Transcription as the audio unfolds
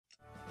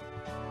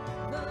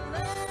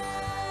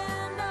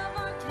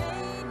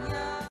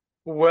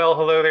Well,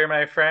 hello there,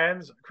 my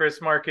friends.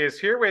 Chris Marcus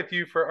here with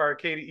you for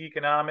Arcadia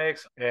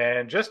Economics.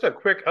 And just a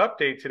quick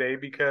update today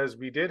because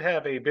we did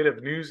have a bit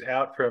of news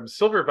out from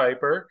Silver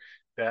Viper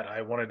that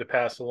I wanted to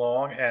pass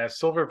along. As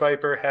Silver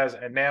Viper has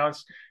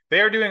announced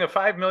they are doing a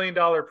 $5 million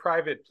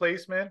private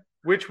placement,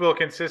 which will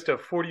consist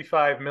of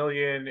 45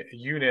 million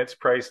units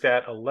priced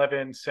at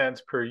 11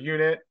 cents per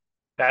unit.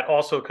 That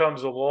also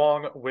comes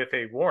along with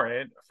a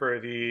warrant for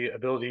the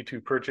ability to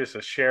purchase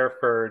a share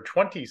for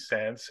 20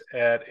 cents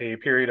at a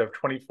period of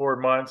 24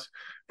 months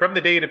from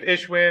the date of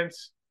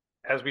issuance.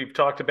 As we've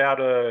talked about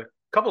a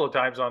couple of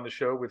times on the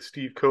show with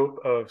Steve Cope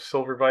of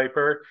Silver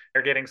Viper,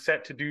 they're getting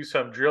set to do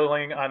some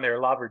drilling on their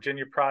La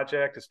Virginia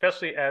project,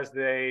 especially as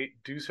they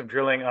do some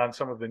drilling on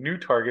some of the new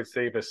targets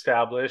they've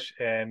established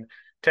and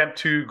attempt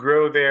to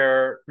grow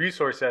their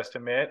resource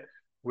estimate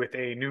with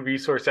a new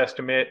resource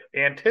estimate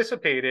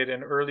anticipated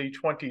in early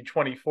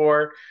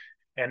 2024.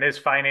 And this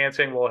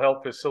financing will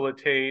help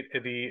facilitate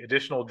the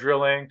additional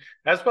drilling,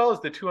 as well as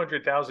the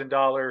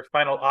 $200,000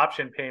 final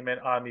option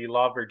payment on the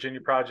La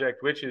Virginia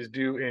project, which is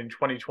due in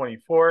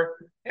 2024.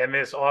 And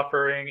this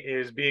offering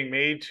is being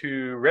made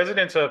to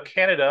residents of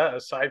Canada,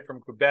 aside from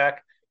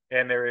Quebec,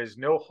 and there is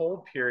no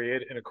hold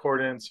period in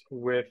accordance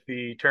with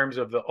the terms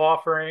of the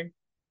offering.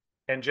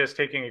 And just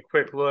taking a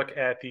quick look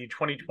at the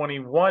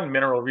 2021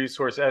 mineral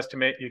resource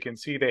estimate, you can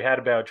see they had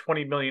about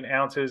 20 million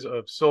ounces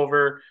of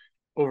silver,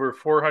 over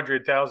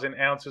 400,000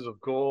 ounces of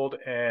gold.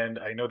 And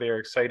I know they are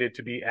excited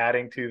to be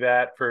adding to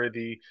that for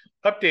the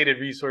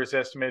updated resource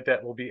estimate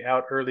that will be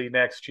out early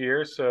next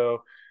year.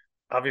 So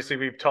obviously,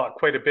 we've talked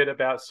quite a bit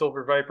about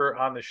Silver Viper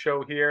on the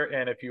show here.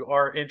 And if you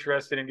are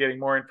interested in getting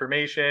more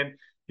information,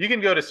 you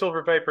can go to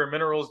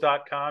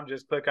silverviperminerals.com.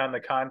 Just click on the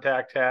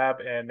contact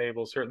tab, and they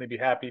will certainly be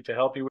happy to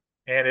help you.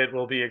 And it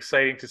will be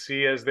exciting to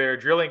see as their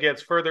drilling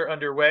gets further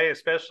underway,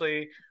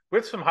 especially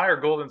with some higher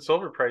gold and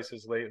silver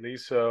prices lately.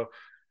 So,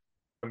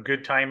 some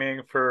good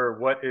timing for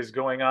what is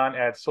going on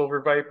at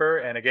Silver Viper.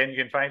 And again, you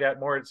can find out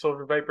more at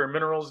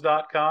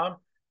silverviperminerals.com.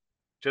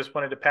 Just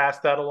wanted to pass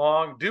that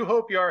along. Do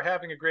hope you are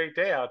having a great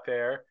day out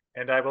there,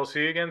 and I will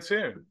see you again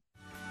soon.